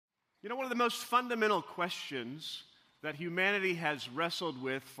You know, one of the most fundamental questions that humanity has wrestled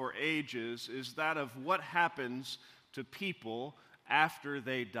with for ages is that of what happens to people after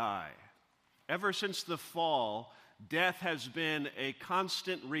they die. Ever since the fall, death has been a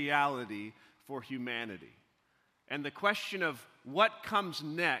constant reality for humanity. And the question of what comes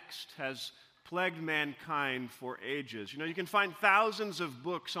next has plagued mankind for ages. You know, you can find thousands of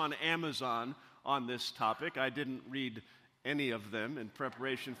books on Amazon on this topic. I didn't read any of them in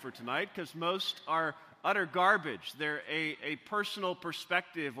preparation for tonight because most are utter garbage. They're a personal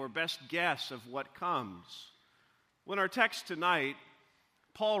perspective or best guess of what comes. Well, in our text tonight,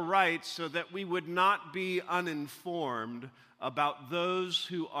 Paul writes so that we would not be uninformed about those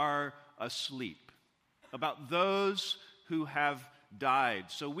who are asleep, about those who have died,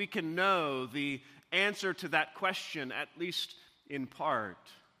 so we can know the answer to that question, at least in part.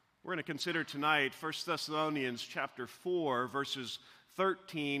 We're going to consider tonight 1 Thessalonians chapter 4, verses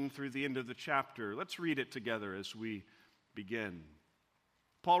 13 through the end of the chapter. Let's read it together as we begin.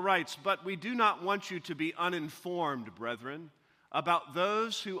 Paul writes, "But we do not want you to be uninformed, brethren, about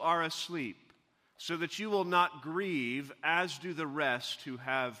those who are asleep, so that you will not grieve as do the rest who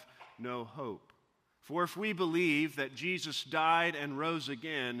have no hope. For if we believe that Jesus died and rose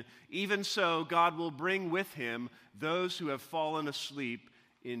again, even so God will bring with him those who have fallen asleep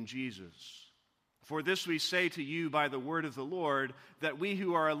in Jesus. For this we say to you by the word of the Lord, that we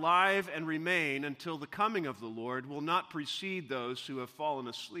who are alive and remain until the coming of the Lord will not precede those who have fallen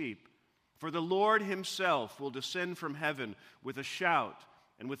asleep. For the Lord himself will descend from heaven with a shout,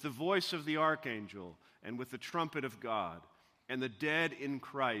 and with the voice of the archangel, and with the trumpet of God, and the dead in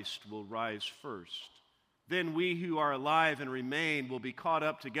Christ will rise first. Then we who are alive and remain will be caught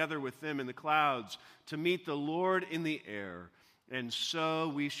up together with them in the clouds to meet the Lord in the air, and so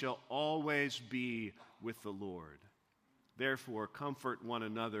we shall always be with the Lord. Therefore, comfort one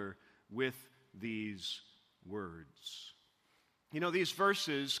another with these words." You know, these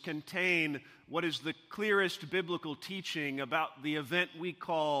verses contain what is the clearest biblical teaching about the event we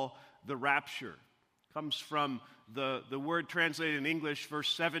call the rapture. It comes from the word translated in English, verse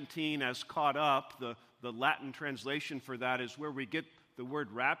 17, as caught up. The Latin translation for that is where we get the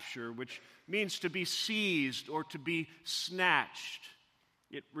word rapture, which means to be seized or to be snatched.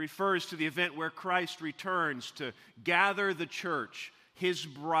 It refers to the event where Christ returns to gather the church, his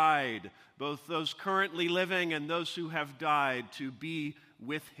bride, both those currently living and those who have died, to be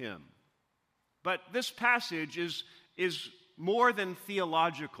with him. But this passage is more than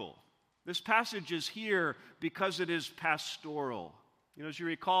theological. This passage is here because it is pastoral. You know, as you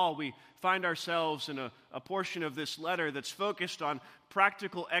recall, we find ourselves in a portion of this letter that's focused on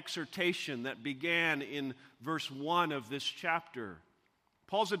practical exhortation that began in verse 1 of this chapter.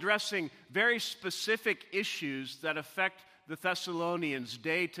 Paul's addressing very specific issues that affect the Thessalonians'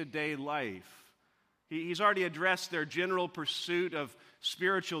 day-to-day life. He's already addressed their general pursuit of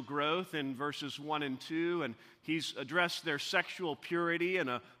spiritual growth in verses 1 and 2, and he's addressed their sexual purity in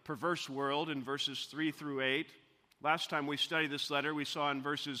a perverse world in verses 3 through 8. Last time we studied this letter, we saw in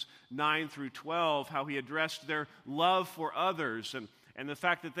verses 9 through 12 how he addressed their love for others and the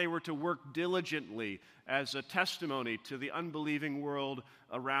fact that they were to work diligently as a testimony to the unbelieving world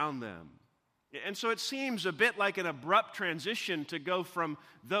around them. And so it seems a bit like an abrupt transition to go from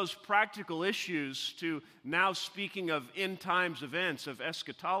those practical issues to now speaking of end times events, of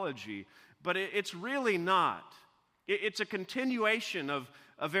eschatology. But it's really not. It's a continuation of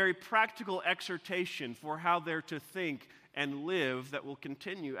a very practical exhortation for how they're to think and live that will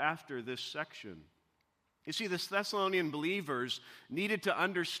continue after this section. You see, the Thessalonian believers needed to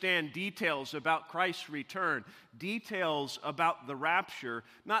understand details about Christ's return, details about the rapture,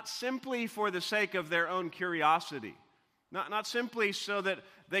 not simply for the sake of their own curiosity, not simply so that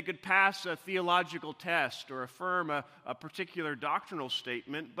they could pass a theological test or affirm a particular doctrinal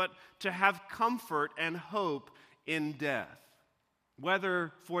statement, but to have comfort and hope in death,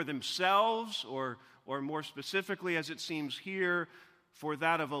 whether for themselves or more specifically, as it seems here, for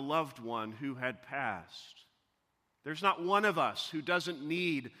that of a loved one who had passed. There's not one of us who doesn't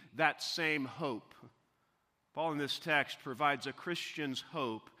need that same hope. Paul in this text provides a Christian's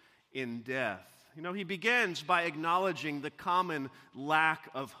hope in death. You know, he begins by acknowledging the common lack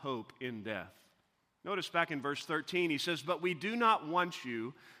of hope in death. Notice back in verse 13, he says, "But we do not want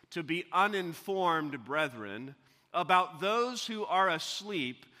you to be uninformed, brethren, about those who are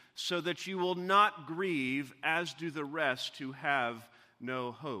asleep, so that you will not grieve as do the rest who have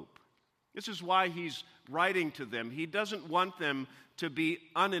no hope." This is why he's writing to them. He doesn't want them to be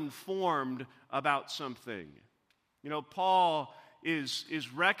uninformed about something. You know, Paul is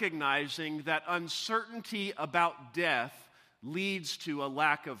recognizing that uncertainty about death leads to a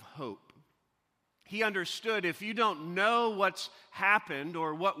lack of hope. He understood if you don't know what's happened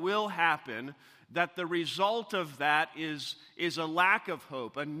or what will happen, that the result of that is a lack of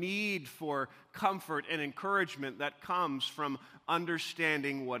hope, a need for comfort and encouragement that comes from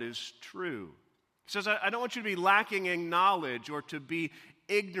understanding what is true. He says, I don't want you to be lacking in knowledge or to be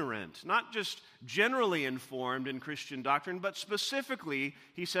ignorant, not just generally informed in Christian doctrine, but specifically,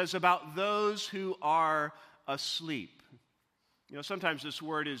 he says, about those who are asleep. You know, sometimes this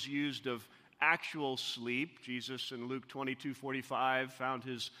word is used of actual sleep. Jesus in Luke 22:45 found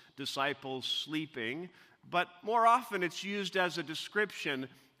his disciples sleeping, but more often it's used as a description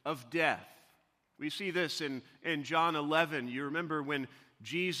of death. We see this in John 11. You remember when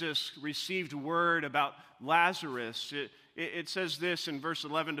Jesus received word about Lazarus. It says this in verse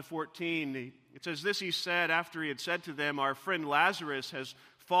 11 to 14. It says, "This he said after he had said to them, 'Our friend Lazarus has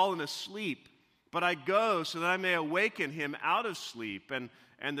fallen asleep, but I go so that I may awaken him out of sleep.'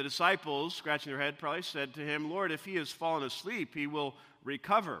 And the disciples, scratching their head, probably said to him, 'Lord, if he has fallen asleep, he will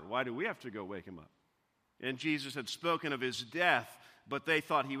recover. Why do we have to go wake him up?' And Jesus had spoken of his death, but they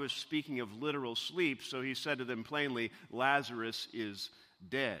thought he was speaking of literal sleep, so he said to them plainly, 'Lazarus is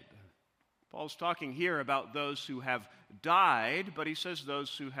dead.'" Paul's talking here about those who have died, but he says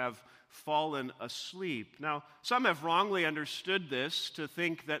those who have fallen asleep. Now, some have wrongly understood this to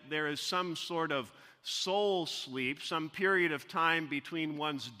think that there is some sort of soul sleep, some period of time between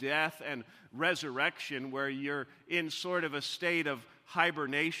one's death and resurrection where you're in sort of a state of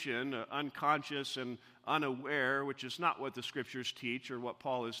hibernation, unconscious and unaware, which is not what the Scriptures teach or what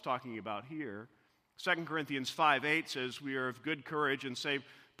Paul is talking about here. 2 Corinthians 5:8 says, "We are of good courage and say,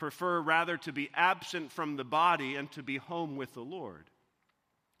 prefer rather to be absent from the body and to be home with the Lord."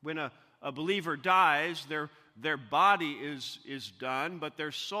 When a believer dies, their body is done, but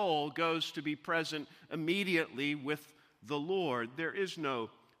their soul goes to be present immediately with the Lord. There is no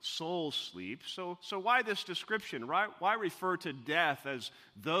soul sleep. So why this description? Why refer to death as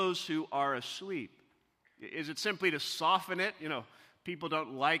those who are asleep? Is it simply to soften it? You know, people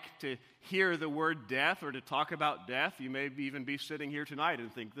don't like to hear the word death or to talk about death. You may even be sitting here tonight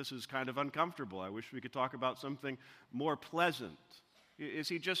and think this is kind of uncomfortable. I wish we could talk about something more pleasant. Is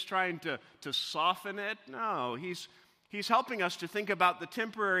he just trying to soften it? No, he's helping us to think about the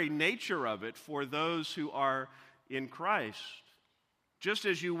temporary nature of it for those who are in Christ. Just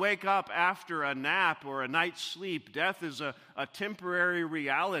as you wake up after a nap or a night's sleep, death is a temporary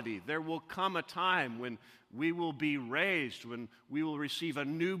reality. There will come a time when we will be raised, when we will receive a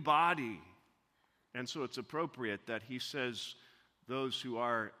new body. And so it's appropriate that he says those who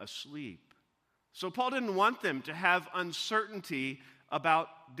are asleep. So Paul didn't want them to have uncertainty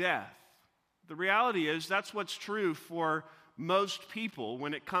about death. The reality is that's what's true for most people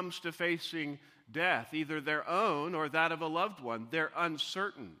when it comes to facing death, either their own or that of a loved one. They're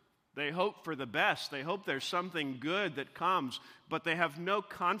uncertain. They hope for the best. They hope there's something good that comes, but they have no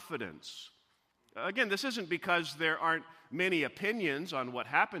confidence. Again, this isn't because there aren't many opinions on what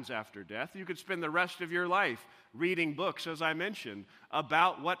happens after death. You could spend the rest of your life reading books, as I mentioned,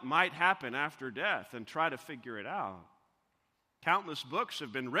 about what might happen after death and try to figure it out. Countless books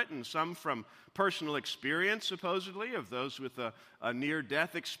have been written, some from personal experience, supposedly, of those with a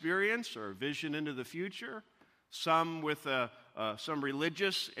near-death experience or vision into the future, some with some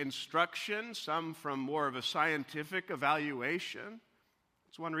religious instruction, some from more of a scientific evaluation.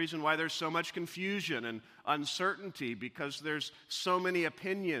 It's one reason why there's so much confusion and uncertainty, because there's so many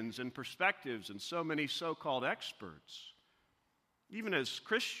opinions and perspectives and so many so-called experts. Even as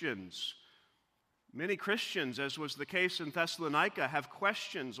Christians, many Christians, as was the case in Thessalonica, have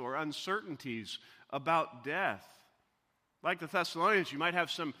questions or uncertainties about death. Like the Thessalonians, you might have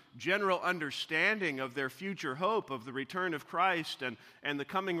some general understanding of their future hope of the return of Christ and the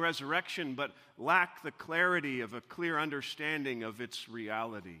coming resurrection, but lack the clarity of a clear understanding of its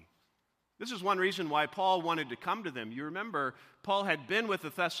reality. This is one reason why Paul wanted to come to them. You remember, Paul had been with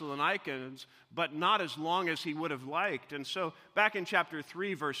the Thessalonians, but not as long as he would have liked. And so back in chapter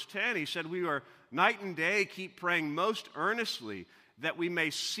 3, verse 10, he said, "We are night and day keep praying most earnestly that we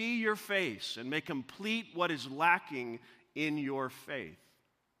may see your face and may complete what is lacking in your faith."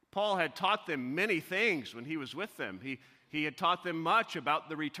 Paul had taught them many things when he was with them. He had taught them much about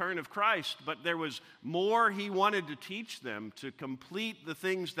the return of Christ, but there was more he wanted to teach them to complete the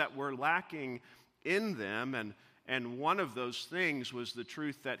things that were lacking in them, and one of those things was the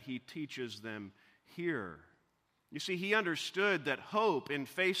truth that he teaches them here. You see, he understood that hope in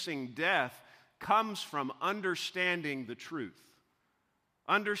facing death comes from understanding the truth.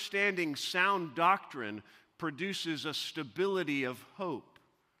 Understanding sound doctrine produces a stability of hope.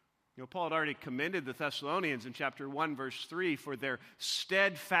 Paul had already commended the Thessalonians in chapter 1, verse 3 for their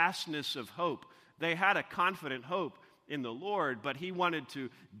steadfastness of hope. They had a confident hope in the Lord, but he wanted to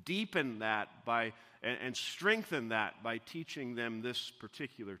deepen that and strengthen that by teaching them this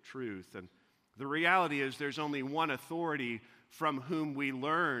particular truth. And the reality is there's only one authority from whom we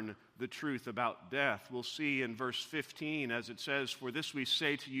learn the truth about death. We'll see in verse 15 as it says, "For this we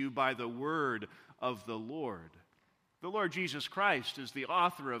say to you by the word of the Lord." The Lord Jesus Christ is the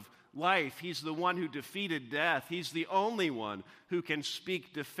author of life. He's the one who defeated death. He's the only one who can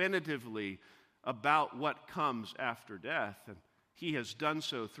speak definitively about what comes after death. And he has done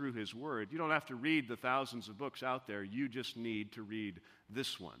so through his word. You don't have to read the thousands of books out there. You just need to read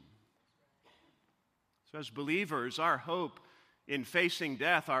this one. So as believers, our hope in facing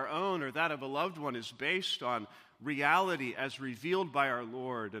death, our own or that of a loved one, is based on reality as revealed by our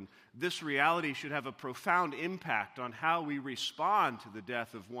Lord. And this reality should have a profound impact on how we respond to the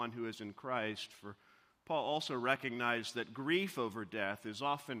death of one who is in Christ. For Paul also recognized that grief over death is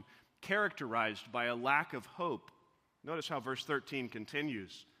often characterized by a lack of hope. Notice how verse 13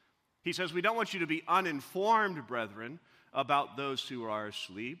 continues. He says, "We don't want you to be uninformed, brethren, about those who are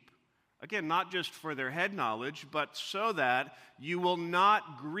asleep." Again, not just for their head knowledge, but so that you will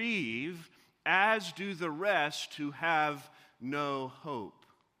not grieve as do the rest who have no hope.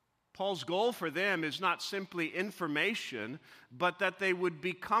 Paul's goal for them is not simply information, but that they would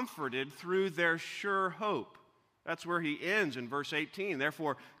be comforted through their sure hope. That's where he ends in verse 18.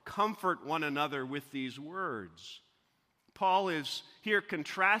 "Therefore, comfort one another with these words." Paul is here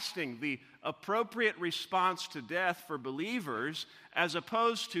contrasting the appropriate response to death for believers as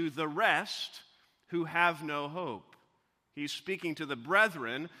opposed to the rest who have no hope. He's speaking to the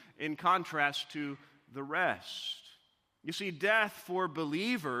brethren in contrast to the rest. You see, death for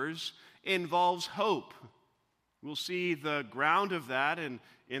believers involves hope. We'll see the ground of that in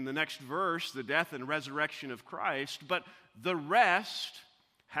the next verse, the death and resurrection of Christ. But the rest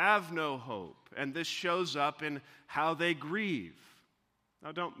have no hope, and this shows up in how they grieve.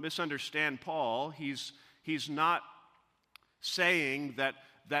 Now, don't misunderstand Paul. He's not saying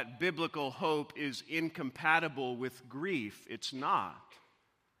that biblical hope is incompatible with grief. It's not.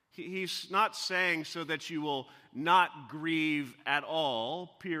 He's not saying so that you will not grieve at all,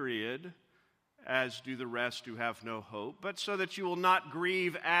 period, as do the rest who have no hope, but so that you will not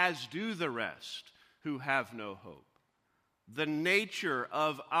grieve as do the rest who have no hope. The nature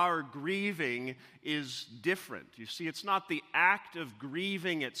of our grieving is different. You see, it's not the act of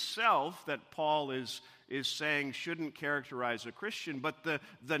grieving itself that Paul is saying shouldn't characterize a Christian, but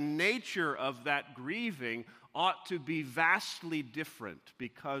the nature of that grieving ought to be vastly different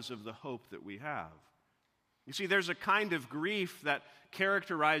because of the hope that we have. You see, there's a kind of grief that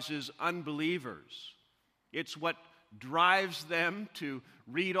characterizes unbelievers. It's what drives them to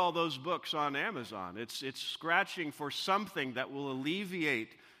read all those books on Amazon. It's scratching for something that will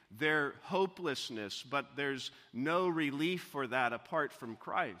alleviate their hopelessness, but there's no relief for that apart from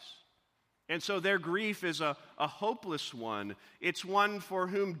Christ. And so their grief is a hopeless one. It's one for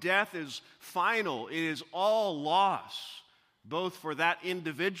whom death is final. It is all loss, both for that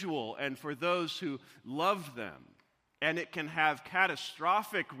individual and for those who love them. And it can have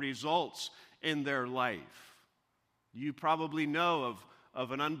catastrophic results in their life. You probably know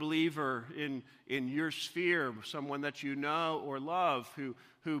of an unbeliever in your sphere, someone that you know or love, who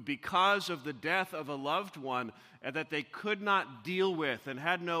because of the death of a loved one that they could not deal with and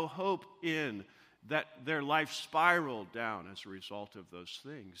had no hope in, that their life spiraled down as a result of those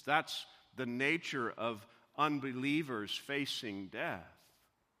things. That's the nature of unbelievers facing death.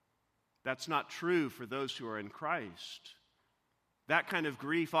 That's not true for those who are in Christ. That kind of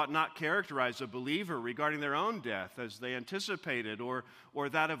grief ought not characterize a believer regarding their own death as they anticipated or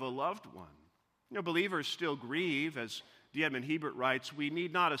that of a loved one. Believers still grieve. As D. Edmund Hebert writes, we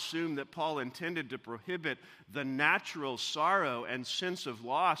need not assume that Paul intended to prohibit the natural sorrow and sense of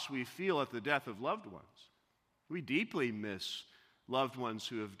loss we feel at the death of loved ones. We deeply miss loved ones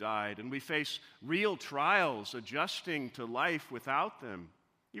who have died, and we face real trials adjusting to life without them.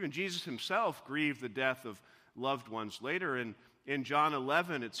 Even Jesus himself grieved the death of loved ones. Later in John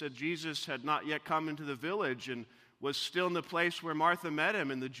 11, it said Jesus had not yet come into the village and was still in the place where Martha met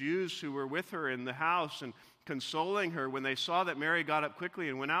him, and the Jews who were with her in the house and consoling her. When they saw that Mary got up quickly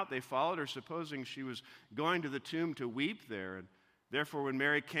and went out, they followed her, supposing she was going to the tomb to weep there. And therefore, when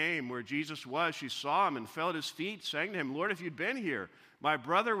Mary came where Jesus was, she saw him and fell at his feet, saying to him, "Lord, if you'd been here, my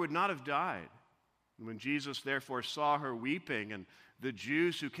brother would not have died." And when Jesus therefore saw her weeping, and the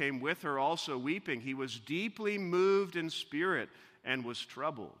Jews who came with her also weeping, he was deeply moved in spirit and was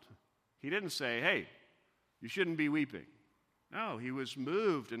troubled. He didn't say, "Hey, you shouldn't be weeping." No, he was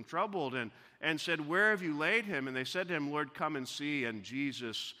moved and troubled and said, "Where have you laid him?" And they said to him, "Lord, come and see." And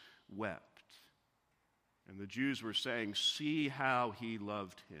Jesus wept. And the Jews were saying, "See how he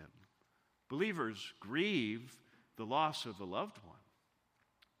loved him." Believers grieve the loss of a loved one,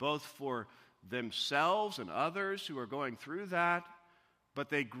 both for themselves and others who are going through that, but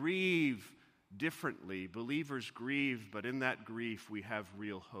they grieve differently. Believers grieve, but in that grief we have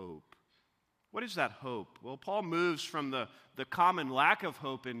real hope. What is that hope? Well, Paul moves from the common lack of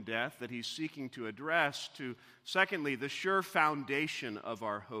hope in death that he's seeking to address to, secondly, the sure foundation of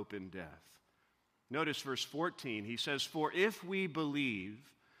our hope in death. Notice verse 14. He says, "For if we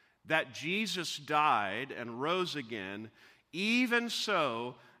believe that Jesus died and rose again, even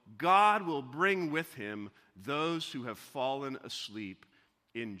so God will bring with him those who have fallen asleep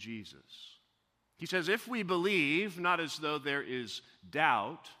in Jesus." He says, if we believe, not as though there is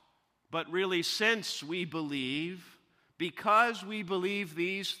doubt, but really since we believe, because we believe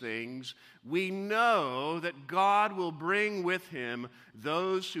these things, we know that God will bring with him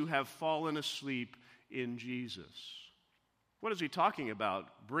those who have fallen asleep in Jesus. What is he talking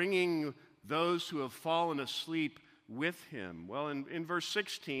about? Bringing those who have fallen asleep with him. Well, in verse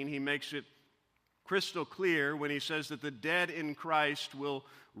 16, he makes it crystal clear when he says that the dead in Christ will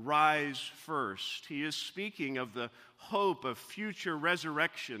rise first. He is speaking of the hope of future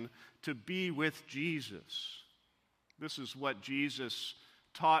resurrection to be with Jesus. This is what Jesus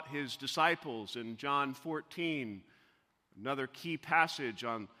taught his disciples in John 14, another key passage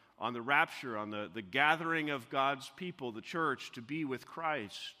on the rapture, on the gathering of God's people, the church, to be with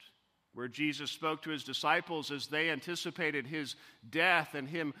Christ, where Jesus spoke to his disciples as they anticipated his death and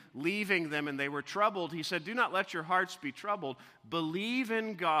him leaving them, and they were troubled. He said, "Do not let your hearts be troubled. Believe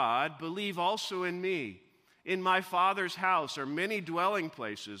in God, believe also in me. In my Father's house are many dwelling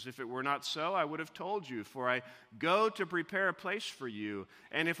places. If it were not so, I would have told you, for I go to prepare a place for you.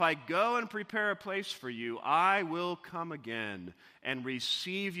 And if I go and prepare a place for you, I will come again and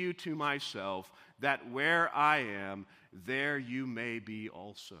receive you to myself, that where I am, there you may be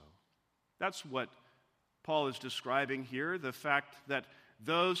also." That's what Paul is describing here, the fact that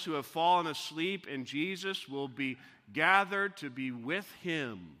those who have fallen asleep in Jesus will be gathered to be with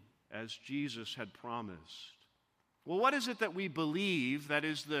him, as Jesus had promised. Well, what is it that we believe that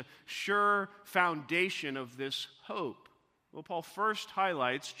is the sure foundation of this hope? Well, Paul first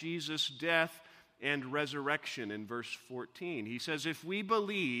highlights Jesus' death and resurrection in verse 14. He says, if we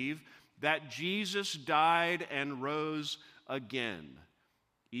believe that Jesus died and rose again,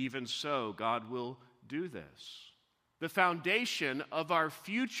 even so God will do this. The foundation of our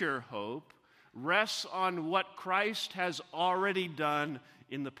future hope rests on what Christ has already done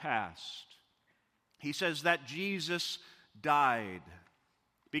in the past. He says that Jesus died.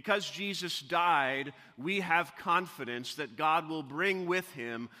 Because Jesus died, we have confidence that God will bring with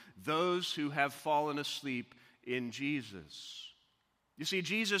him those who have fallen asleep in Jesus. You see,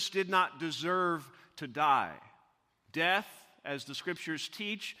 Jesus did not deserve to die. Death, as the scriptures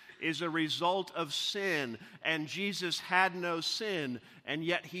teach, is a result of sin, and Jesus had no sin, and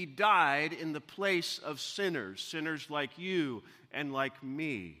yet he died in the place of sinners like you and like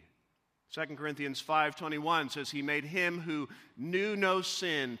me. 2 Corinthians 5:21 says he made him who knew no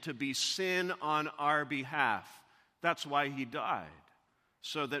sin to be sin on our behalf. That's why he died,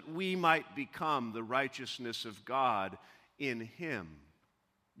 so that we might become the righteousness of God in him.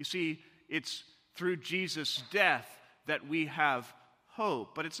 You see, it's through Jesus' death that we have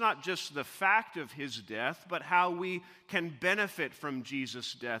hope. But it's not just the fact of his death, but how we can benefit from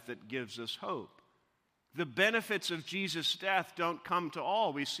Jesus' death that gives us hope. The benefits of Jesus' death don't come to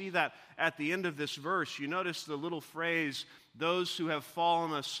all. We see that at the end of this verse. You notice the little phrase, those who have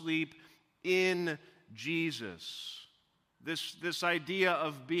fallen asleep in Jesus. This idea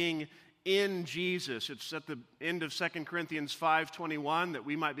of being in Jesus. It's at the end of 2 Corinthians 5:21 that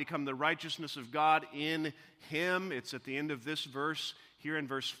we might become the righteousness of God in him. It's at the end of this verse here in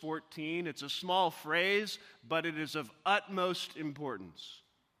verse 14. It's a small phrase, but it is of utmost importance.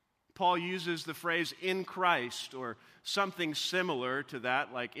 Paul uses the phrase in Christ or something similar to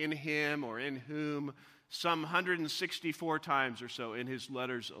that, like in him or in whom, some 164 times or so in his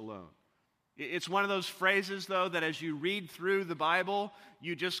letters alone. It's one of those phrases, though, that as you read through the Bible,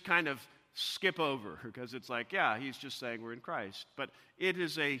 you just kind of skip over because it's like, yeah, he's just saying we're in Christ. But it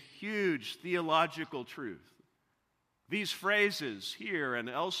is a huge theological truth. These phrases here and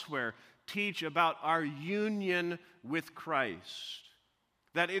elsewhere teach about our union with Christ.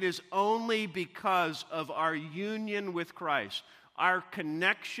 That it is only because of our union with Christ, our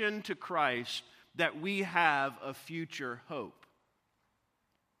connection to Christ, that we have a future hope.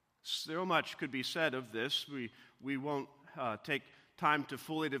 So much could be said of this. We won't take time to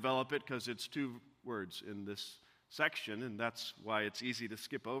fully develop it because it's 2 words in this section, and that's why it's easy to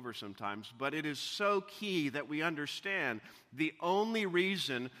skip over sometimes. But it is so key that we understand the only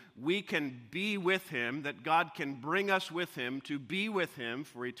reason we can be with Him, that God can bring us with Him to be with Him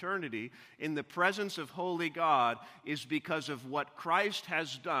for eternity in the presence of holy God, is because of what Christ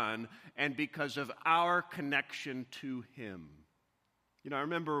has done and because of our connection to Him. I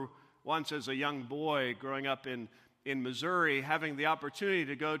remember once as a young boy growing up in Missouri having the opportunity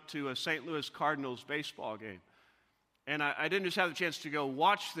to go to a St. Louis Cardinals baseball game. And I didn't just have the chance to go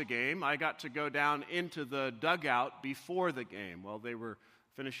watch the game. I got to go down into the dugout before the game while they were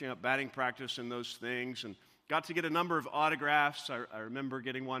finishing up batting practice and those things, and got to get a number of autographs. I remember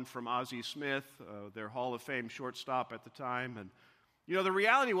getting one from Ozzie Smith, their Hall of Fame shortstop at the time. And, the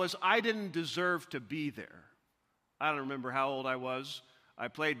reality was I didn't deserve to be there. I don't remember how old I was. I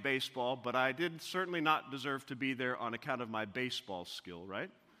played baseball, but I did certainly not deserve to be there on account of my baseball skill,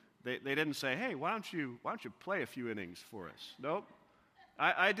 right? They didn't say, hey, why don't you play a few innings for us? Nope.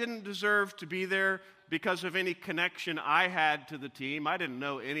 I didn't deserve to be there because of any connection I had to the team. I didn't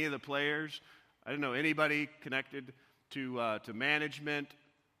know any of the players. I didn't know anybody connected to management.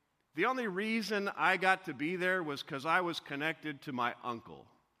 The only reason I got to be there was because I was connected to my uncle.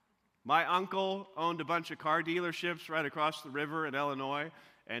 My uncle owned a bunch of car dealerships right across the river in Illinois,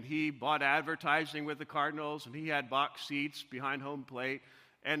 and he bought advertising with the Cardinals, and he had box seats behind home plate.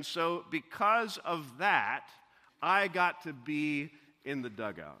 And so because of that, I got to be in the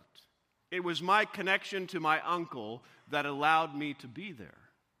dugout. It was my connection to my uncle that allowed me to be there.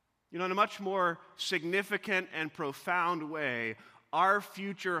 In a much more significant and profound way, our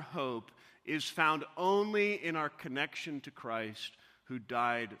future hope is found only in our connection to Christ who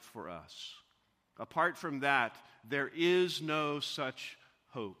died for us. Apart from that, there is no such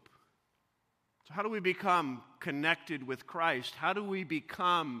hope. So how do we become connected with Christ? How do we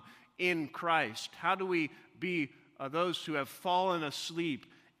become in Christ? How do we be those who have fallen asleep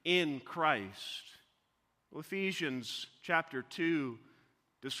in Christ? Well, Ephesians chapter 2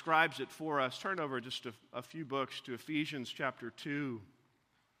 describes it for us. Turn over just a few books to Ephesians chapter 2.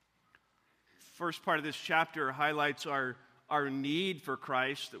 First part of this chapter highlights our need for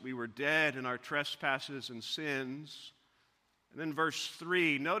Christ, that we were dead in our trespasses and sins. And then verse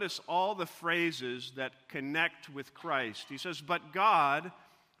 3, notice all the phrases that connect with Christ. He says, but God,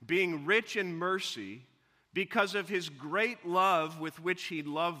 being rich in mercy, because of His great love with which He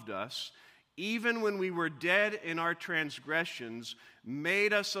loved us, even when we were dead in our transgressions,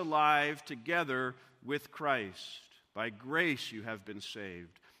 made us alive together with Christ. By grace you have been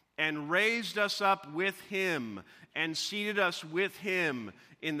saved, and raised us up with Him, and seated us with Him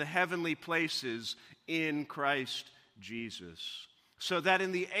in the heavenly places in Christ Jesus, so that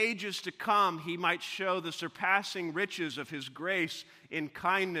in the ages to come He might show the surpassing riches of His grace in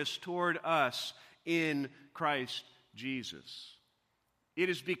kindness toward us in Christ Jesus. It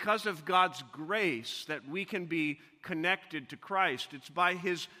is because of God's grace that we can be connected to Christ. It's by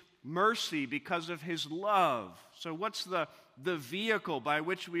His mercy, because of His love. So what's the vehicle by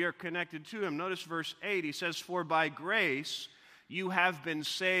which we are connected to Him? Notice verse 8, he says, for by grace you have been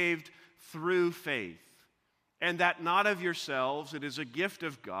saved through faith. And that not of yourselves, it is a gift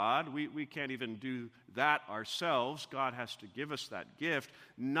of God. We can't even do that ourselves. God has to give us that gift,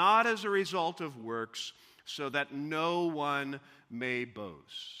 not as a result of works, so that no one may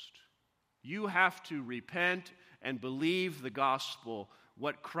boast. You have to repent and believe the gospel,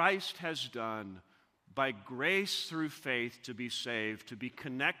 what Christ has done, by grace through faith to be saved, to be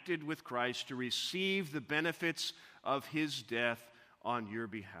connected with Christ, to receive the benefits of His death on your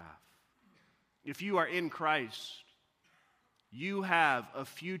behalf. If you are in Christ, you have a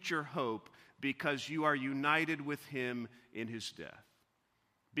future hope because you are united with Him in His death.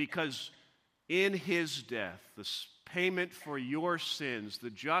 Because in His death, the payment for your sins,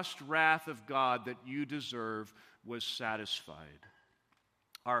 the just wrath of God that you deserve, was satisfied.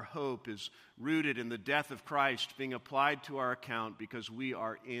 Our hope is rooted in the death of Christ being applied to our account because we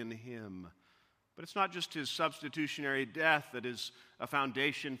are in Him. But it's not just His substitutionary death that is a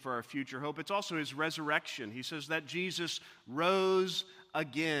foundation for our future hope. It's also His resurrection. He says that Jesus rose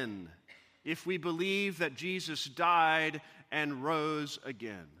again. If we believe that Jesus died and rose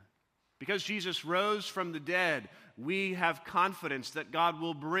again. Because Jesus rose from the dead, we have confidence that God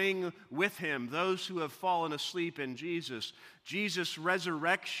will bring with Him those who have fallen asleep in Jesus. Jesus'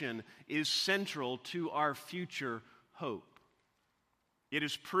 resurrection is central to our future hope. It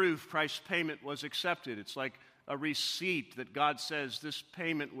is proof Christ's payment was accepted. It's like a receipt that God says this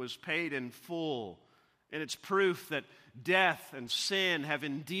payment was paid in full. And it's proof that death and sin have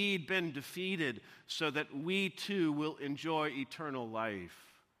indeed been defeated so that we too will enjoy eternal life.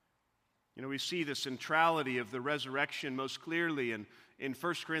 You know, we see the centrality of the resurrection most clearly in 1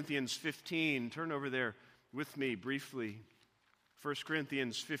 Corinthians 15. Turn over there with me briefly. 1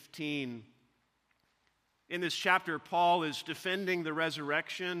 Corinthians 15. In this chapter, Paul is defending the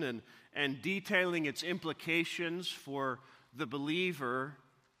resurrection and detailing its implications for the believer.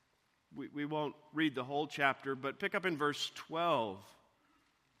 We won't read the whole chapter, but pick up in verse 12.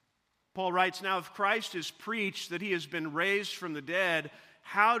 Paul writes, "Now if Christ is preached that he has been raised from the dead,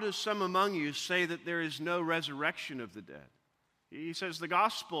 how do some among you say that there is no resurrection of the dead?" He says the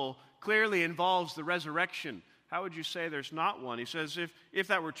gospel clearly involves the resurrection. How would you say there's not one? He says if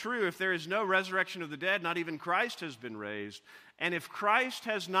that were true, if there is no resurrection of the dead, not even Christ has been raised. And if Christ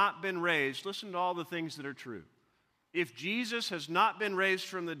has not been raised, listen to all the things that are true. If Jesus has not been raised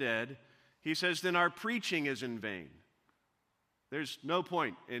from the dead, he says, then our preaching is in vain. There's no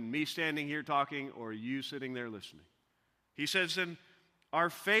point in me standing here talking or you sitting there listening. He says, then our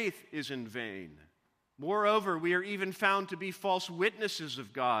faith is in vain. Moreover, we are even found to be false witnesses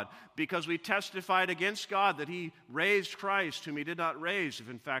of God because we testified against God that he raised Christ, whom he did not raise, if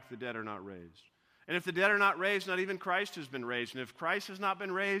in fact the dead are not raised. And if the dead are not raised, not even Christ has been raised. And if Christ has not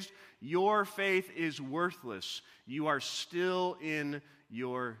been raised, your faith is worthless. You are still in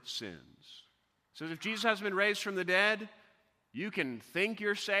your sins. So if Jesus has been raised from the dead, you can think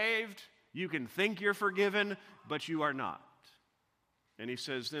you're saved, you can think you're forgiven, but you are not. And he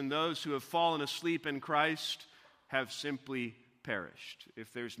says, then those who have fallen asleep in Christ have simply perished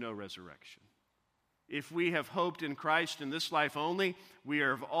if there's no resurrection. If we have hoped in Christ in this life only, we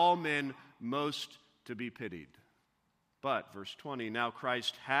are of all men most to be pitied. But, verse 20, now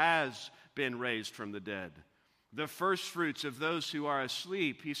Christ has been raised from the dead, the first fruits of those who are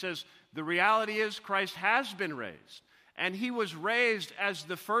asleep. He says, the reality is Christ has been raised, and he was raised as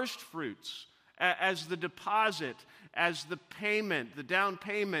the first fruits, as the deposit, as the payment, the down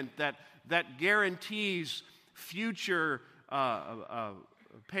payment that guarantees future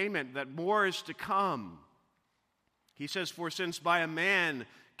payment, that more is to come. He says, for since by a man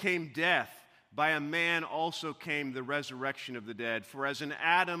came death, by a man also came the resurrection of the dead. For as in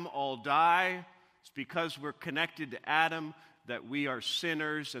Adam all die, it's because we're connected to Adam that we are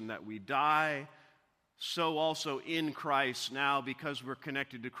sinners and that we die. So also in Christ now, because we're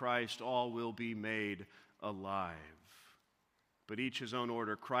connected to Christ, all will be made alive. But each his own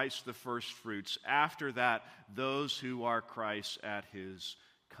order, Christ the first fruits. After that, those who are Christ at his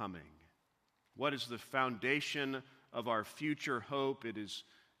coming. What is the foundation of our future hope? It is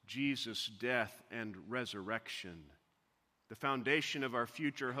Jesus' death and resurrection. The foundation of our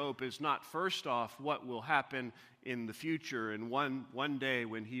future hope is not first off what will happen in the future and one day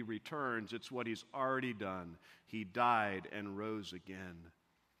when he returns. It's what he's already done. He died and rose again.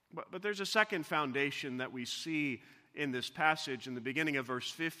 But there's a second foundation that we see in this passage in the beginning of verse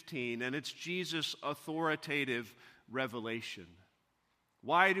 15, and it's Jesus' authoritative revelation.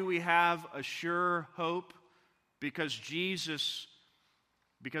 Why do we have a sure hope? Because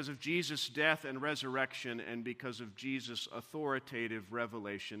of Jesus' death and resurrection, and because of Jesus' authoritative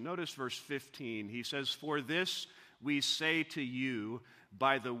revelation. Notice verse 15. He says, for this we say to you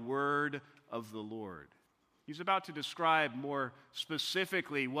by the word of the Lord. He's about to describe more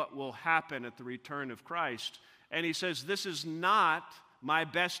specifically what will happen at the return of Christ. And he says, this is not my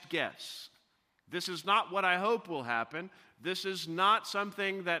best guess. This is not what I hope will happen. This is not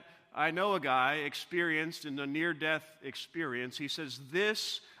something that I know a guy experienced in a near-death experience. He says,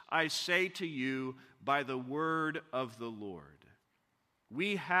 this I say to you by the word of the Lord.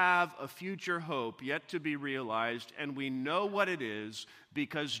 We have a future hope yet to be realized, and we know what it is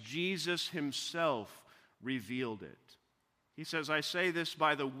because Jesus himself revealed it. He says, I say this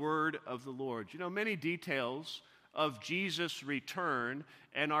by the word of the Lord. You know, many details of Jesus' return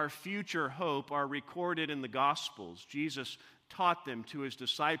and our future hope are recorded in the Gospels. Jesus taught them to his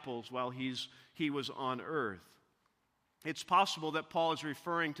disciples while he was on earth. It's possible that Paul is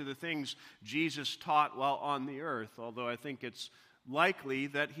referring to the things Jesus taught while on the earth, although I think it's likely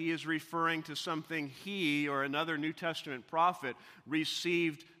that he is referring to something he or another New Testament prophet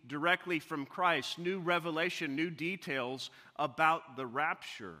received directly from Christ, new revelation, new details about the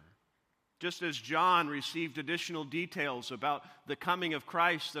rapture. Just as John received additional details about the coming of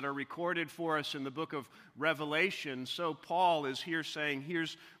Christ that are recorded for us in the book of Revelation, so Paul is here saying,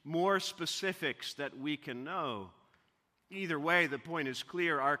 here's more specifics that we can know. Either way, the point is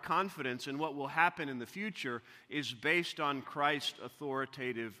clear. Our confidence in what will happen in the future is based on Christ's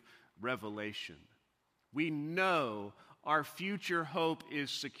authoritative revelation. We know our future hope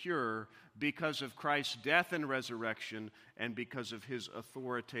is secure because of Christ's death and resurrection and because of his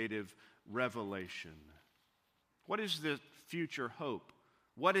authoritative revelation. What is the future hope?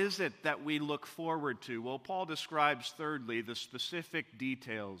 What is it that we look forward to? Well, Paul describes, thirdly, the specific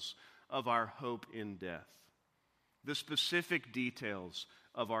details of our hope in death. The specific details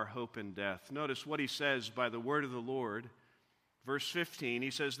of our hope in death. Notice what he says by the word of the Lord. Verse 15,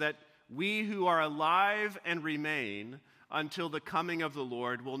 he says that we who are alive and remain until the coming of the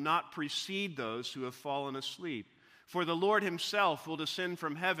Lord will not precede those who have fallen asleep. For the Lord himself will descend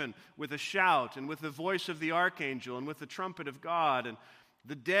from heaven with a shout and with the voice of the archangel and with the trumpet of God, and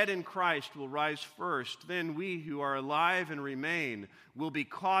the dead in Christ will rise first. Then we who are alive and remain will be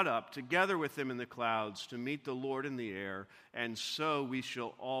caught up together with them in the clouds to meet the Lord in the air, and so we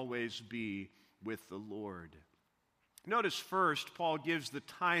shall always be with the Lord. Notice first, Paul gives the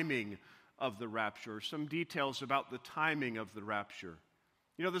timing of the rapture, some details about the timing of the rapture.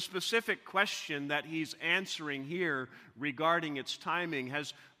 You know, the specific question that he's answering here regarding its timing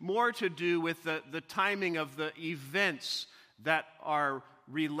has more to do with the timing of the events that are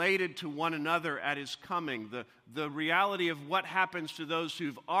related to one another at his coming, the reality of what happens to those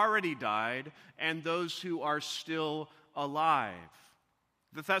who've already died and those who are still alive.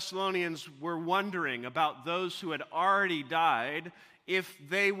 The Thessalonians were wondering about those who had already died if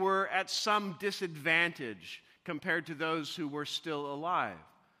they were at some disadvantage compared to those who were still alive.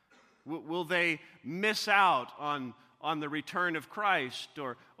 Will they miss out on the return of Christ,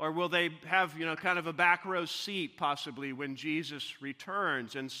 or will they have, kind of a back row seat possibly when Jesus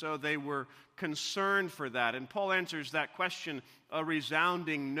returns? And so they were concerned for that. And Paul answers that question a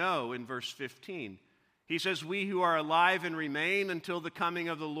resounding no in verse 15. He says, we who are alive and remain until the coming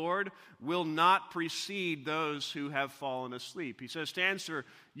of the Lord will not precede those who have fallen asleep. He says, to answer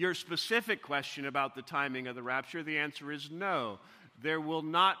your specific question about the timing of the rapture, the answer is no. There will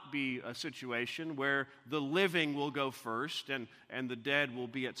not be a situation where the living will go first and the dead will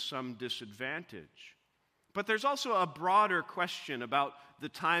be at some disadvantage. But there's also a broader question about the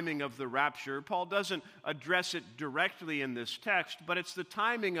timing of the rapture. Paul doesn't address it directly in this text, but it's the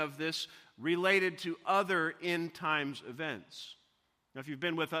timing of this related to other end times events. Now, if you've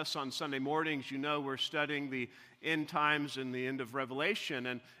been with us on Sunday mornings, you know we're studying the end times and the end of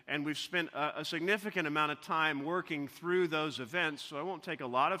Revelation, and we've spent a significant amount of time working through those events, so I won't take a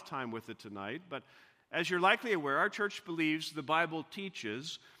lot of time with it tonight. But as you're likely aware, our church believes the Bible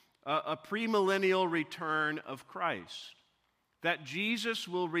teaches a premillennial return of Christ, that Jesus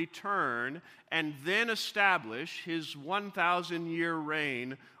will return and then establish his 1,000-year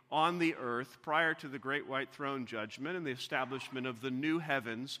reign on the earth prior to the great white throne judgment and the establishment of the new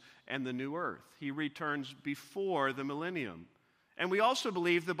heavens and the new earth. He returns before the millennium. And we also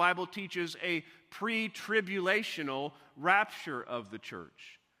believe the Bible teaches a pre-tribulational rapture of the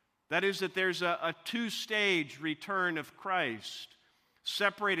church. That is, that there's a two-stage return of Christ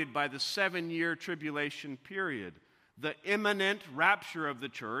separated by the 7-year tribulation period. The imminent rapture of the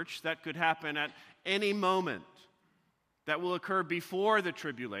church that could happen at any moment, that will occur before the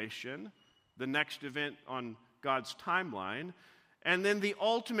tribulation, the next event on God's timeline, and then the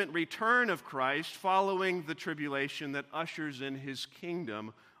ultimate return of Christ following the tribulation that ushers in his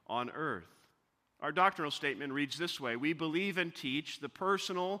kingdom on earth. Our doctrinal statement reads this way: we believe and teach the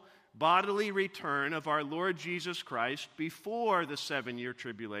personal bodily return of our Lord Jesus Christ before the 7-year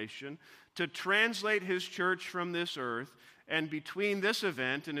tribulation to translate his church from this earth, and between this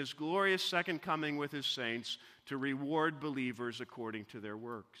event and his glorious second coming with his saints to reward believers according to their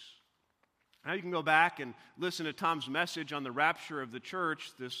works. Now you can go back and listen to Tom's message on the rapture of the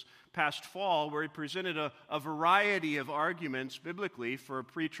church this past fall, where he presented a variety of arguments biblically for a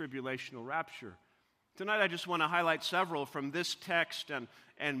pre-tribulational rapture. Tonight I just want to highlight several from this text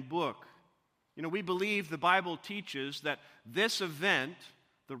and book. You know, we believe the Bible teaches that this event,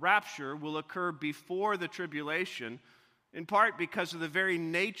 the rapture, will occur before the tribulation, in part because of the very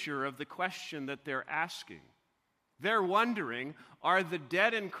nature of the question that they're asking. They're wondering, are the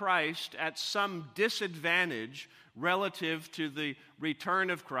dead in Christ at some disadvantage relative to the return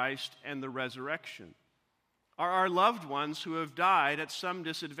of Christ and the resurrection? Are our loved ones who have died at some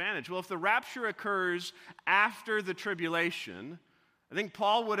disadvantage? Well, if the rapture occurs after the tribulation, I think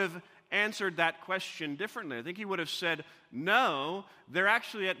Paul would have answered that question differently. I think he would have said, no, they're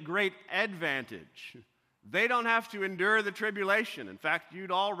actually at great advantage. They don't have to endure the tribulation. In fact,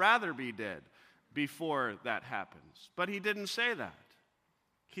 you'd all rather be dead before that happens. But he didn't say that.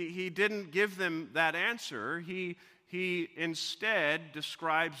 He didn't give them that answer. He he instead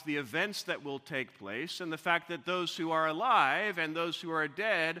describes the events that will take place and the fact that those who are alive and those who are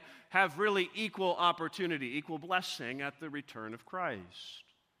dead have really equal opportunity, equal blessing at the return of Christ.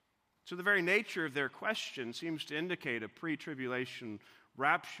 So the very nature of their question seems to indicate a pre-tribulation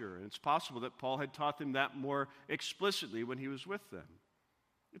rapture, and it's possible that Paul had taught them that more explicitly when he was with them.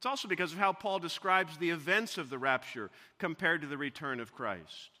 It's also because of how Paul describes the events of the rapture compared to the return of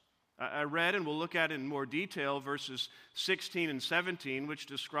Christ. I read, and we'll look at in more detail, verses 16 and 17, which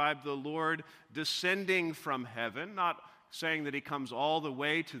describe the Lord descending from heaven, not saying that he comes all the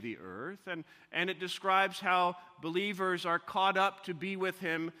way to the earth, and it describes how believers are caught up to be with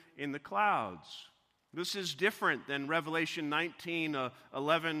him in the clouds. This is different than Revelation 19,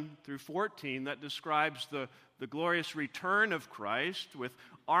 11 through 14, that describes the glorious return of Christ with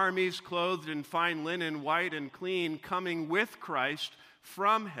armies clothed in fine linen, white and clean, coming with Christ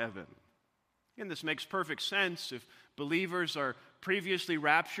from heaven. And this makes perfect sense. If believers are previously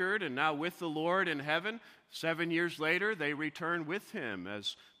raptured and now with the Lord in heaven, 7 years later they return with him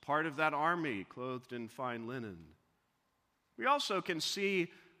as part of that army clothed in fine linen. We also can see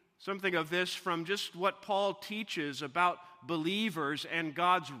something of this from just what Paul teaches about believers and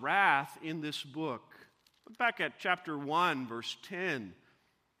God's wrath in this book. Look back at chapter 1, verse 10.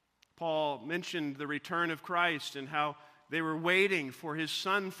 Paul mentioned the return of Christ and how they were waiting for his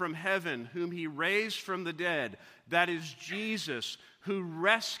Son from heaven, whom he raised from the dead. That is Jesus, who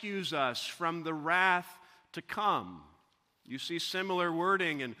rescues us from the wrath to come. You see similar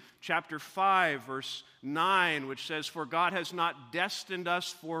wording in chapter 5, verse 9, which says, "For God has not destined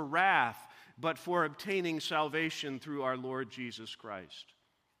us for wrath, but for obtaining salvation through our Lord Jesus Christ."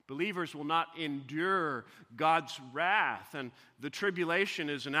 Believers will not endure God's wrath, and the tribulation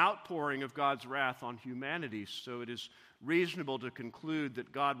is an outpouring of God's wrath on humanity, so it is reasonable to conclude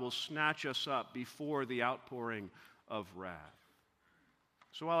that God will snatch us up before the outpouring of wrath.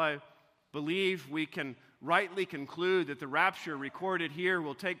 So while I believe we can rightly conclude that the rapture recorded here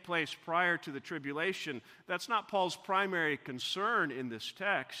will take place prior to the tribulation, that's not Paul's primary concern in this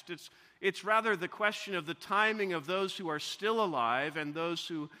text. It's rather the question of the timing of those who are still alive and those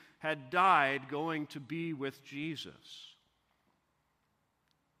who had died going to be with Jesus.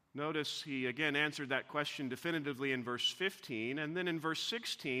 Notice he again answered that question definitively in verse 15, and then in verse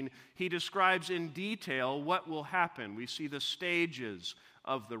 16 he describes in detail what will happen. We see the stages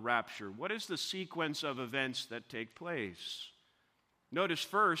of the rapture. What is the sequence of events that take place? Notice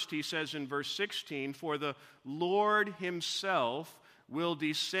first he says in verse 16, "For the Lord himself will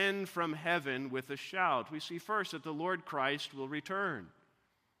descend from heaven with a shout." We see first that the Lord Christ will return.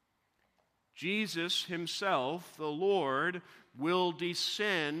 Jesus himself, the Lord, will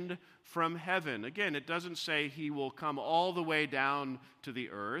descend from heaven. Again, it doesn't say he will come all the way down to the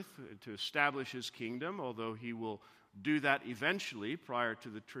earth to establish his kingdom, although he will do that eventually prior to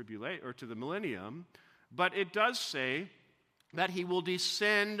the tribulation or to the millennium. But it does say that he will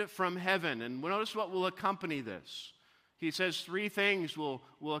descend from heaven. And notice what will accompany this. He says three things will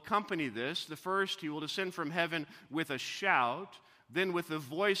accompany this. The first, he will descend from heaven with a shout, then with the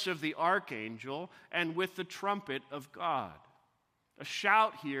voice of the archangel, and with the trumpet of God. A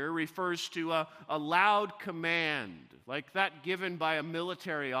shout here refers to a loud command, like that given by a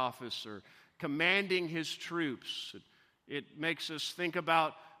military officer commanding his troops. It makes us think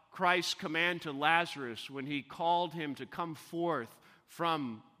about Christ's command to Lazarus when he called him to come forth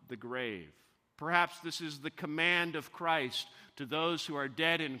from the grave. Perhaps this is the command of Christ to those who are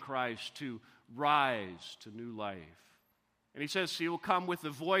dead in Christ to rise to new life. And he says he will come with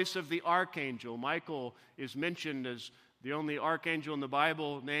the voice of the archangel. Michael is mentioned as the only archangel in the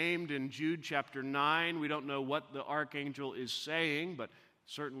Bible named in Jude chapter 9. We don't know what the archangel is saying, but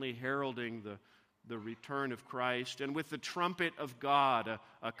certainly heralding the return of Christ. And with the trumpet of God,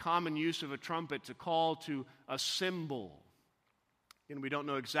 a common use of a trumpet to call to a symbol. And we don't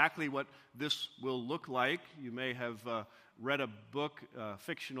know exactly what this will look like. You may have read a book,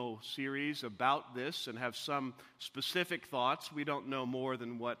 fictional series about this and have some specific thoughts. We don't know more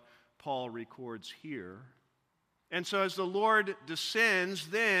than what Paul records here. And so as the Lord descends,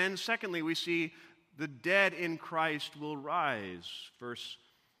 then, secondly, we see the dead in Christ will rise. Verse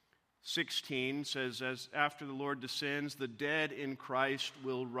 16 says, as after the Lord descends, the dead in Christ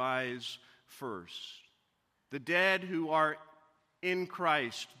will rise first. The dead who are in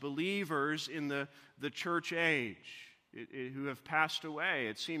Christ, believers in the church age, who have passed away.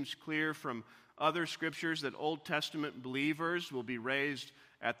 It seems clear from other scriptures that Old Testament believers will be raised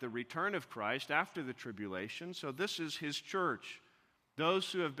at the return of Christ after the tribulation. So this is his church.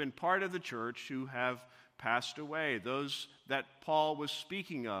 Those who have been part of the church who have passed away. Those that Paul was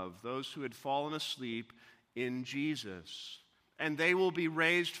speaking of. Those who had fallen asleep in Jesus. And they will be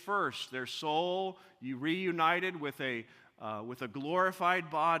raised first. Their soul reunited with a glorified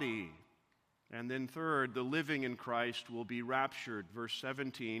body. And then third, the living in Christ will be raptured. Verse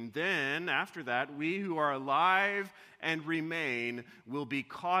 17, then after that, we who are alive and remain will be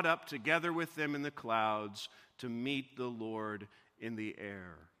caught up together with them in the clouds to meet the Lord in the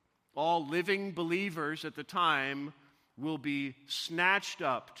air. All living believers at the time will be snatched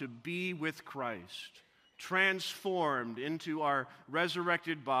up to be with Christ, transformed into our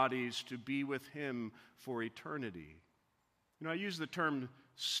resurrected bodies to be with Him for eternity. You know, I use the term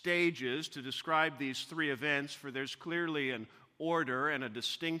stages to describe these three events, for there's clearly an order and a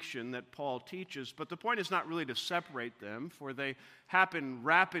distinction that Paul teaches, but the point is not really to separate them, for they happen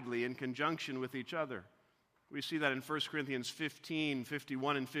rapidly in conjunction with each other. We see that in 1 Corinthians 15,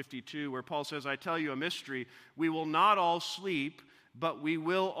 51 and 52, where Paul says, I tell you a mystery, we will not all sleep, but we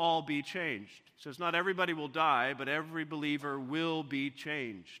will all be changed. He says, not everybody will die, but every believer will be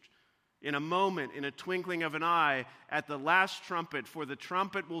changed. In a moment, in a twinkling of an eye, at the last trumpet, for the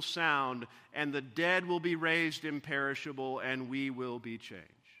trumpet will sound, and the dead will be raised imperishable, and we will be changed.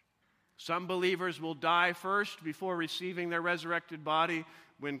 Some believers will die first before receiving their resurrected body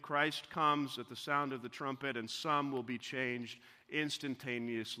when Christ comes at the sound of the trumpet, and some will be changed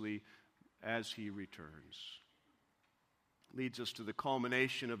instantaneously as He returns. Leads us to the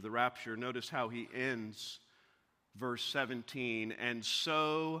culmination of the rapture. Notice how he ends. Verse 17, and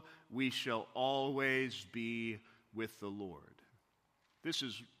so we shall always be with the Lord. This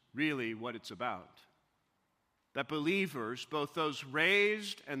is really what it's about. That believers, both those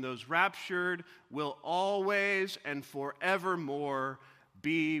raised and those raptured, will always and forevermore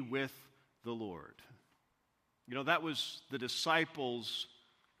be with the Lord. You know, that was the disciples'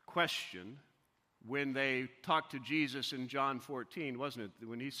 question when they talked to Jesus in John 14, wasn't it?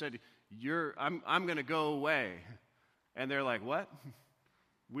 When he said, I'm going to go away. And they're like, what?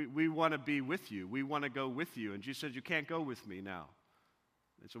 We want to be with you. We want to go with you. And Jesus said, you can't go with me now.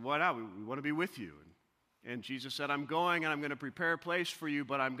 They said, why not? We want to be with you. And Jesus said, I'm going and I'm going to prepare a place for you,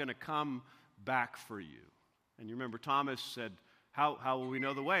 but I'm going to come back for you. And you remember Thomas said, how will we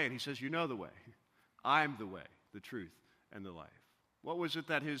know the way? And he says, you know the way. I'm the way, the truth, and the life. What was it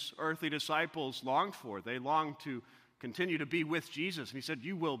that his earthly disciples longed for? They longed to continue to be with Jesus. And he said,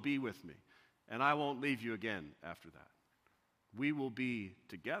 you will be with me, and I won't leave you again after that. We will be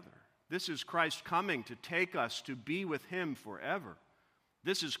together. This is Christ coming to take us to be with Him forever.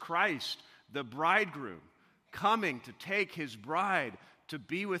 This is Christ, the bridegroom, coming to take His bride to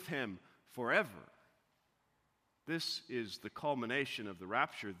be with Him forever. This is the culmination of the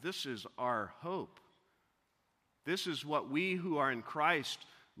rapture. This is our hope. This is what we who are in Christ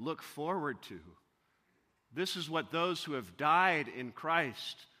look forward to. This is what those who have died in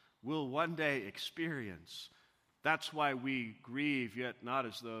Christ will one day experience. That's why we grieve, yet not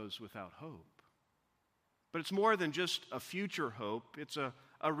as those without hope. But it's more than just a future hope. It's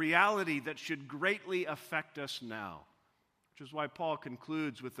a reality that should greatly affect us now, which is why Paul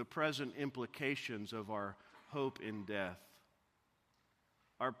concludes with the present implications of our hope in death.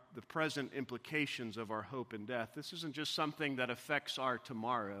 The present implications of our hope in death. This isn't just something that affects our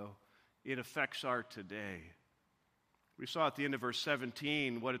tomorrow. It affects our today. We saw at the end of verse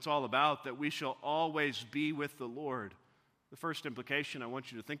 17 what it's all about, that we shall always be with the Lord. The first implication I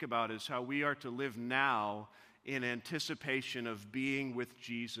want you to think about is how we are to live now in anticipation of being with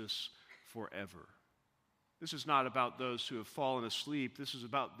Jesus forever. This is not about those who have fallen asleep. This is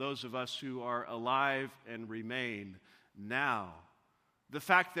about those of us who are alive and remain now. The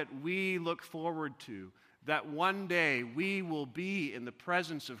fact that we look forward to, that one day we will be in the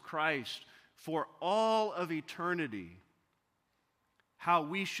presence of Christ for all of eternity, how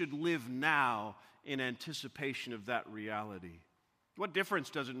we should live now in anticipation of that reality. What difference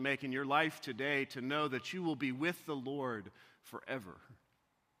does it make in your life today to know that you will be with the Lord forever?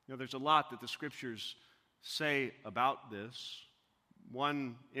 You know, there's a lot that the Scriptures say about this.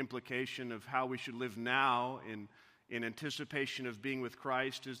 One implication of how we should live now in anticipation of being with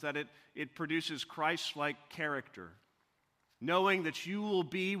Christ is that it produces Christ-like character. Knowing that you will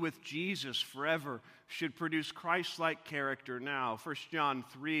be with Jesus forever should produce Christ-like character now. 1 John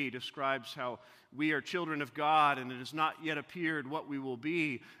 3 describes how we are children of God, and it has not yet appeared what we will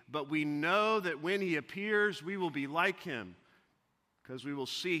be, but we know that when He appears, we will be like Him, because we will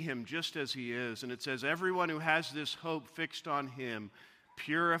see Him just as He is. And it says, everyone who has this hope fixed on Him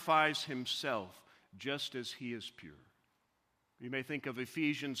purifies himself just as He is pure. You may think of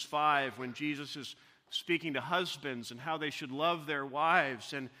Ephesians 5 when Jesus is speaking to husbands and how they should love their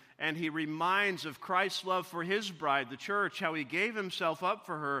wives. and he reminds of Christ's love for his bride, the church, how he gave himself up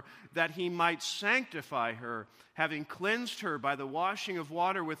for her that he might sanctify her, having cleansed her by the washing of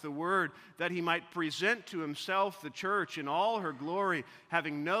water with the word, that he might present to himself the church in all her glory,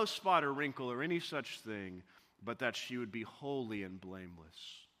 having no spot or wrinkle or any such thing, but that she would be holy and blameless.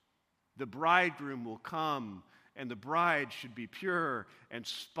 The bridegroom will come, and the bride should be pure and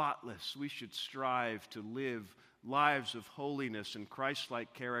spotless. We should strive to live lives of holiness and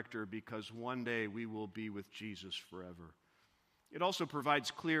Christ-like character, because one day we will be with Jesus forever. It also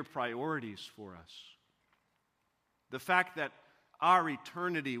provides clear priorities for us. The fact that our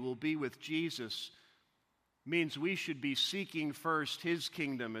eternity will be with Jesus means we should be seeking first his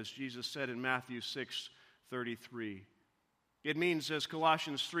kingdom, as Jesus said in Matthew 6:33. It means, as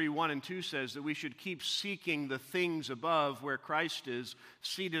Colossians 3:1-2 says, that we should keep seeking the things above, where Christ is,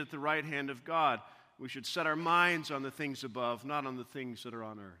 seated at the right hand of God. We should set our minds on the things above, not on the things that are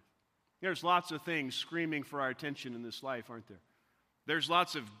on earth. There's lots of things screaming for our attention in this life, aren't there? There's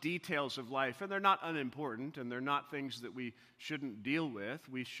lots of details of life, and they're not unimportant, and they're not things that we shouldn't deal with.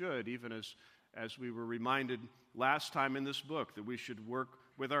 We should, even as we were reminded last time in this book, that we should work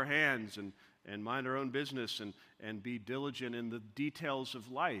with our hands and mind our own business and be diligent in the details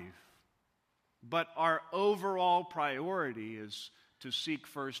of life. But our overall priority is to seek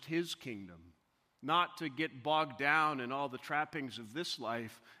first his kingdom, not to get bogged down in all the trappings of this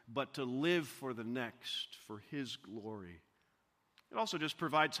life, but to live for the next, for his glory. It also just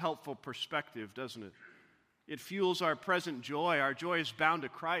provides helpful perspective, doesn't it? It fuels our present joy. Our joy is bound to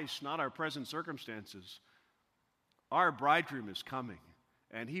Christ, not our present circumstances. Our bridegroom is coming,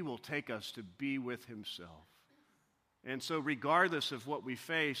 and he will take us to be with himself. And so regardless of what we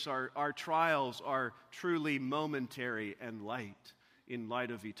face, our trials are truly momentary and light in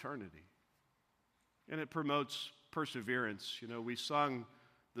light of eternity. And it promotes perseverance. You know, we sung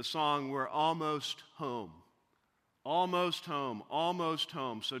the song, "We're almost home." Almost home, almost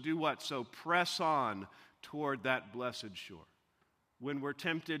home. So do what? So press on toward that blessed shore. When we're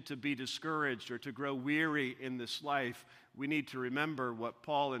tempted to be discouraged or to grow weary in this life, we need to remember what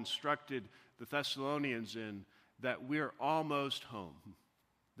Paul instructed the Thessalonians in, that we're almost home,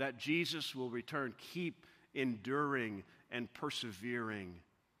 that Jesus will return. Keep enduring and persevering.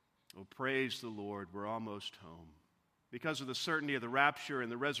 Oh, praise the Lord, we're almost home. Because of the certainty of the rapture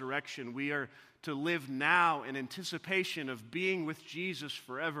and the resurrection, we are to live now in anticipation of being with Jesus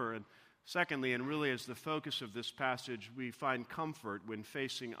forever. And secondly, and really as the focus of this passage, we find comfort when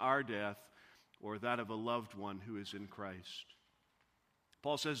facing our death or that of a loved one who is in Christ.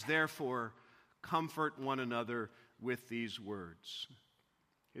 Paul says, therefore, comfort one another with these words.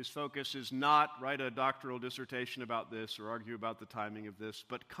 His focus is not write a doctoral dissertation about this or argue about the timing of this,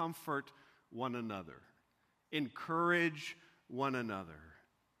 but comfort one another. Encourage one another.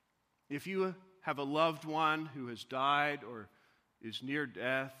 If you have a loved one who has died or is near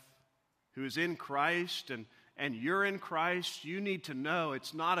death, who is in Christ, and you're in Christ, you need to know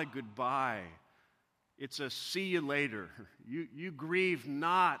it's not a goodbye. It's a see you later. You grieve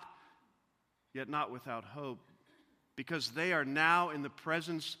not, yet not without hope, because they are now in the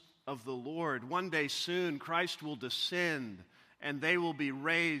presence of the Lord. One day soon, Christ will descend, and they will be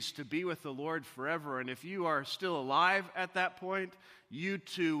raised to be with the Lord forever. And if you are still alive at that point, you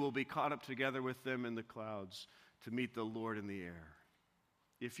too will be caught up together with them in the clouds to meet the Lord in the air.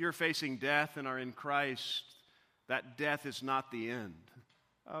 If you're facing death and are in Christ, that death is not the end.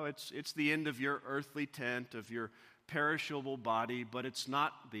 Oh, it's the end of your earthly tent, of your perishable body, but it's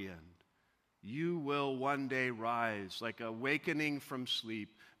not the end. You will one day rise, like awakening from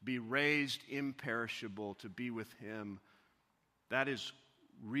sleep, be raised imperishable to be with Him. That is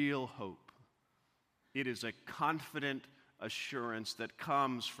real hope. It is a confident assurance that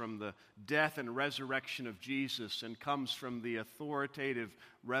comes from the death and resurrection of Jesus and comes from the authoritative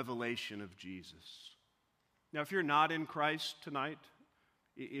revelation of Jesus. Now, if you're not in Christ tonight,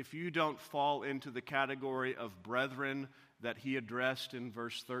 if you don't fall into the category of brethren that he addressed in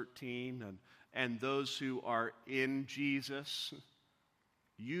verse 13 and those who are in Jesus,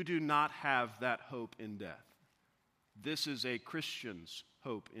 you do not have that hope in death. This is a Christian's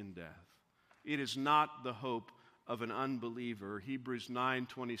hope in death. It is not the hope of an unbeliever. Hebrews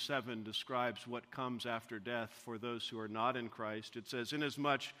 9:27 describes what comes after death for those who are not in Christ. It says,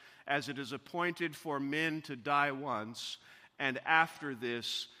 inasmuch as it is appointed for men to die once, and after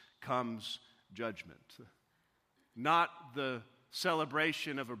this comes judgment. Not the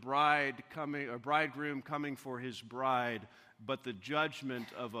celebration of a bridegroom coming for his bride, but the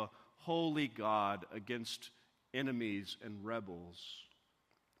judgment of a holy God against enemies and rebels.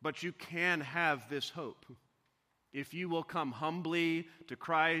 But you can have this hope. If you will come humbly to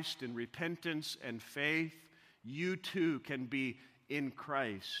Christ in repentance and faith, you too can be in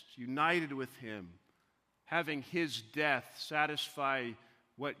Christ, united with him, having his death satisfy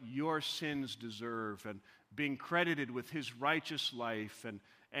what your sins deserve, and being credited with his righteous life,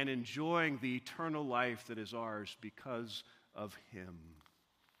 and enjoying the eternal life that is ours because of him.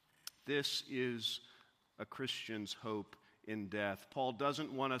 This is a Christian's hope in death. Paul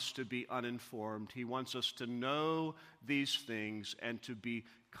doesn't want us to be uninformed. He wants us to know these things and to be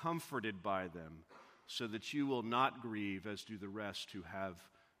comforted by them, so that you will not grieve as do the rest who have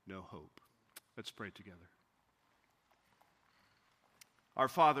no hope. Let's pray together. Our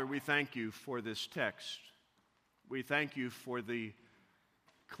Father, we thank you for this text. We thank you for the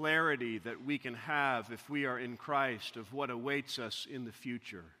clarity that we can have if we are in Christ of what awaits us in the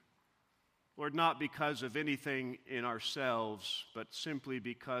future. Lord, not because of anything in ourselves, but simply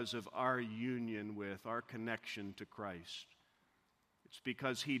because of our union with, our connection to Christ. It's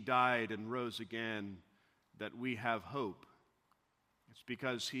because he died and rose again that we have hope. It's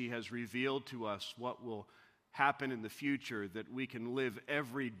because he has revealed to us what will happen in the future that we can live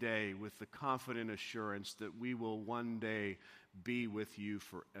every day with the confident assurance that we will one day be with you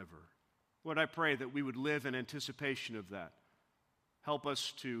forever. Lord, I pray that we would live in anticipation of that. Help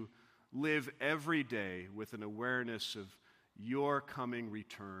us to live every day with an awareness of your coming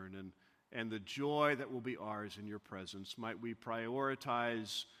return and the joy that will be ours in your presence. Might we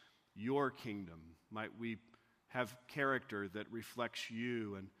prioritize your kingdom. Might we have character that reflects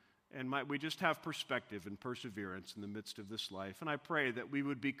you, and might we just have perspective and perseverance in the midst of this life. And I pray that we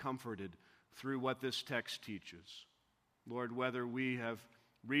would be comforted through what this text teaches. Lord, whether we have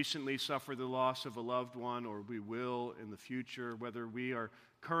recently suffered the loss of a loved one or we will in the future, whether we are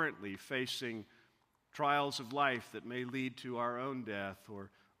currently facing trials of life that may lead to our own death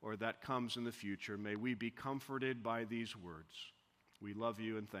or that comes in the future, may we be comforted by these words. We love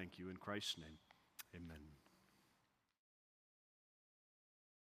you and thank you in Christ's name. Amen.